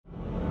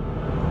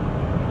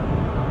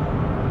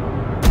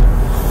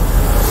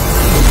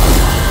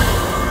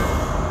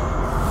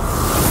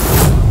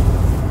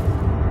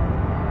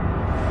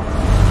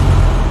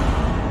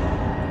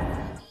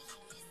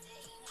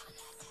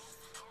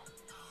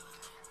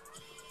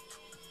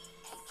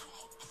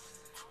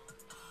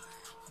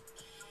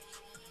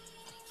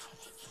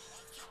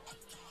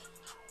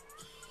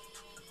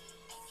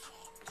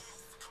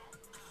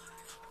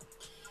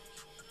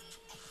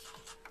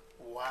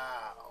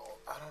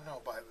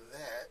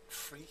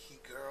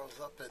freaky girls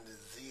up in the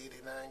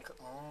Z89.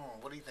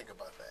 What do you think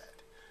about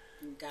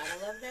that?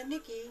 Gotta love that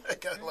Nikki.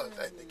 Gotta love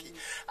that Nikki.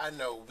 I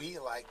know we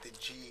like the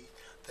G,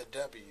 the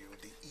W,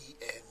 the E,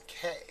 and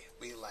K.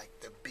 We like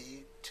the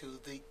B to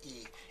the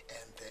E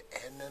and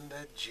the N and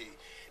the G.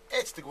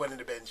 It's the Gwen and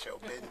the Ben Show.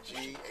 Ben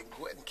G and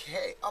Gwen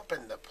K up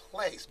in the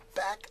place,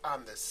 back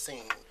on the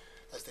scene.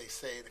 As they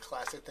say, the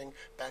classic thing,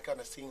 back on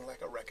the scene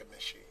like a record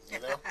machine, you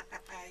know?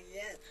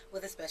 Yes,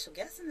 with a special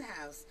guest in the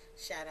house.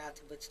 Shout out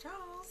to Butch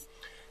Charles.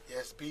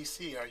 Yes,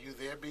 BC. Are you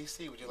there,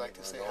 BC? Would you like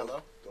to say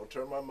hello? Don't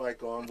turn my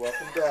mic on.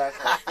 Welcome back.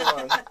 Have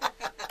fun.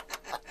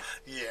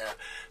 Yeah.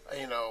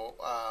 You know,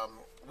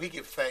 we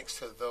give thanks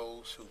to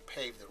those who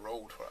paved the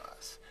road for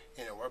us.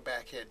 You know, we're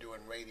back here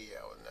doing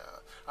radio, and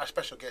our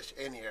special guest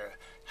in here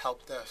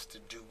helped us to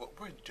do what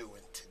we're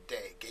doing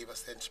today, gave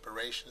us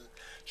inspiration,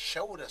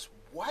 showed us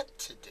what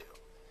to do.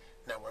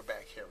 Now we're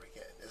back here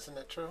again. Isn't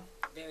that true?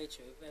 Very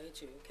true, very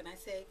true. Can I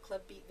say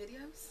Club Beat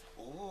videos?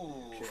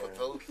 Ooh, for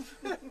those.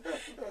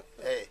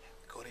 Hey,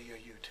 go to your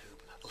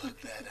YouTube.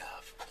 Look that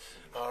up.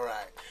 All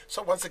right.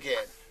 So once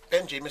again,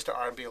 Benji, Mr.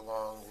 R&B,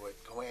 along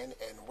with Gwen,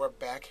 and we're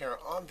back here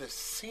on the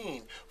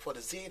scene for the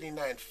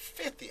Z89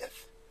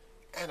 50th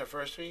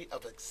anniversary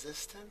of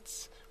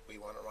existence. We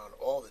went around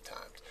all the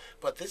times.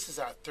 But this is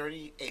our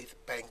 38th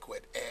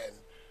banquet, and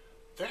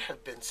there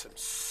have been some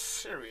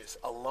serious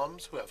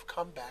alums who have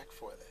come back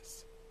for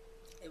this.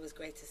 It was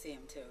great to see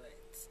him, too.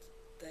 It's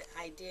the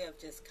idea of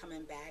just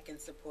coming back and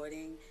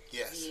supporting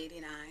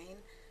Z89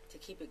 to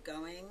keep it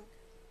going.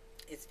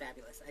 It's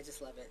fabulous. I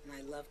just love it. And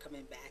I love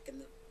coming back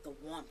and the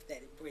warmth that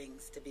it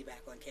brings to be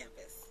back on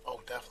campus. Oh,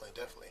 definitely,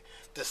 definitely.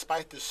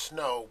 Despite the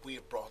snow, we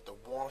have brought the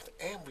warmth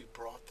and we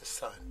brought the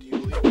sun. Do you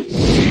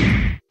believe?